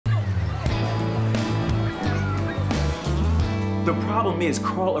The problem is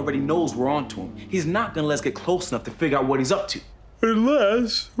Carl already knows we're onto him. He's not gonna let us get close enough to figure out what he's up to.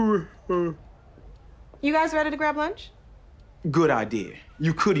 Unless we're... You guys ready to grab lunch? Good idea.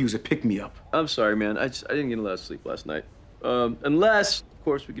 You could use a pick-me-up. I'm sorry, man. I didn't get a lot of sleep last night. Unless, of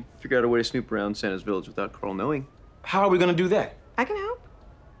course, we could figure out a way to snoop around Santa's village without Carl knowing. How are we gonna do that? I can help.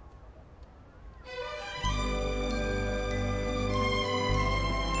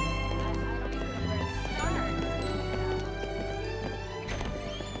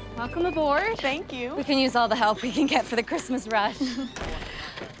 Welcome aboard. Thank you. We can use all the help we can get for the Christmas rush.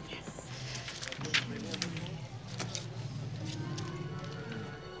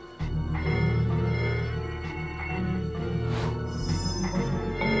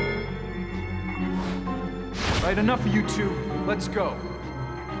 Right, enough of you two. Let's go.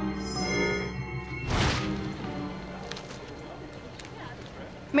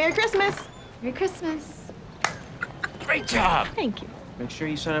 Merry Christmas. Merry Christmas. Great job! Thank you. Make sure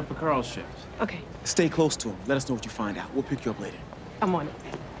you sign up for Carl's shift. Okay, Stay close to him. Let us know what you find out. We'll pick you up later. I'm on it.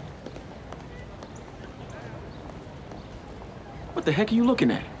 What the heck are you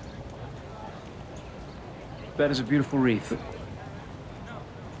looking at? That is a beautiful wreath.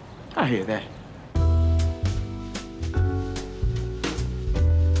 I hear that.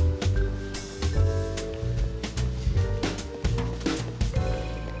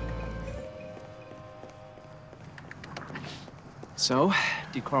 So,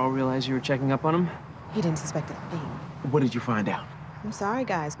 did Carl realize you were checking up on him? He didn't suspect a thing. What did you find out? I'm sorry,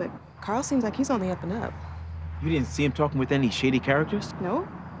 guys, but Carl seems like he's on the up and up. You didn't see him talking with any shady characters? No,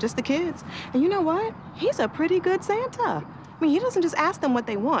 just the kids. And you know what? He's a pretty good Santa. I mean, he doesn't just ask them what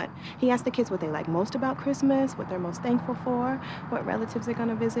they want. He asks the kids what they like most about Christmas, what they're most thankful for, what relatives they're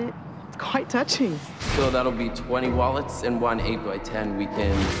gonna visit. It's quite touching. So that'll be 20 wallets and one 8x10. We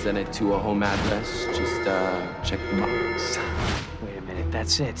can send it to a home address. Just check the box. Wait a minute,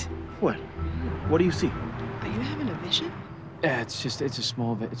 that's it. What? What do you see? Are you having a vision? Yeah, it's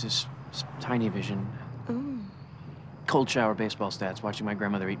a tiny vision. Cold shower baseball stats, watching my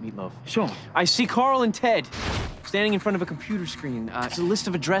grandmother eat meatloaf. Shawn. I see Carl and Ted standing in front of a computer screen. It's a list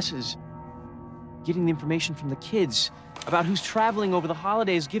of addresses. Getting the information from the kids about who's traveling over the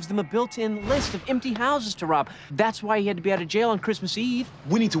holidays gives them a built-in list of empty houses to rob. That's why he had to be out of jail on Christmas Eve.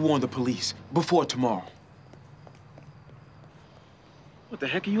 We need to warn the police before tomorrow. What the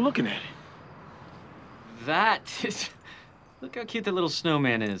heck are you looking at? That is... Look how cute that little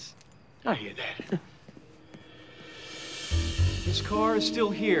snowman is. I hear that. His car is still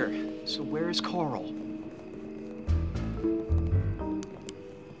here, so where is Carl?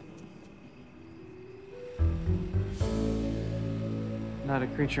 Not a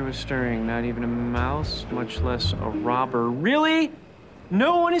creature was stirring, not even a mouse, much less a robber. Really?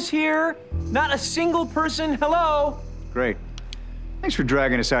 No one is here? Not a single person? Hello? Great. Thanks for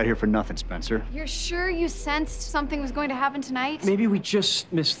dragging us out here for nothing, Spencer. You're sure you sensed something was going to happen tonight? Maybe we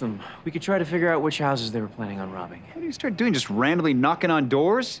just missed them. We could try to figure out which houses they were planning on robbing. What do you start doing? Just randomly knocking on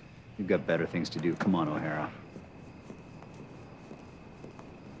doors? You've got better things to do. Come on, O'Hara.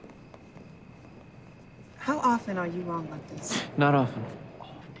 How often are you wrong like this? Not often.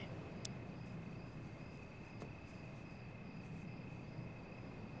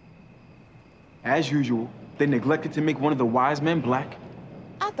 As usual, they neglected to make one of the wise men black.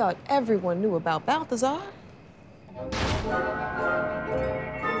 I thought everyone knew about Balthazar.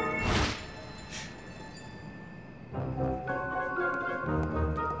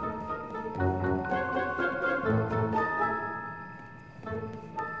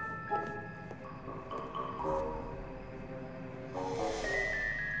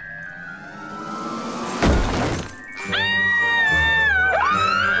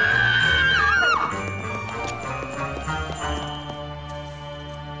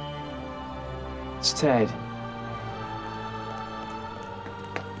 It's Ted.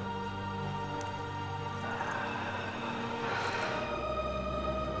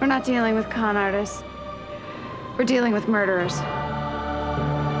 We're not dealing with con artists. We're dealing with murderers.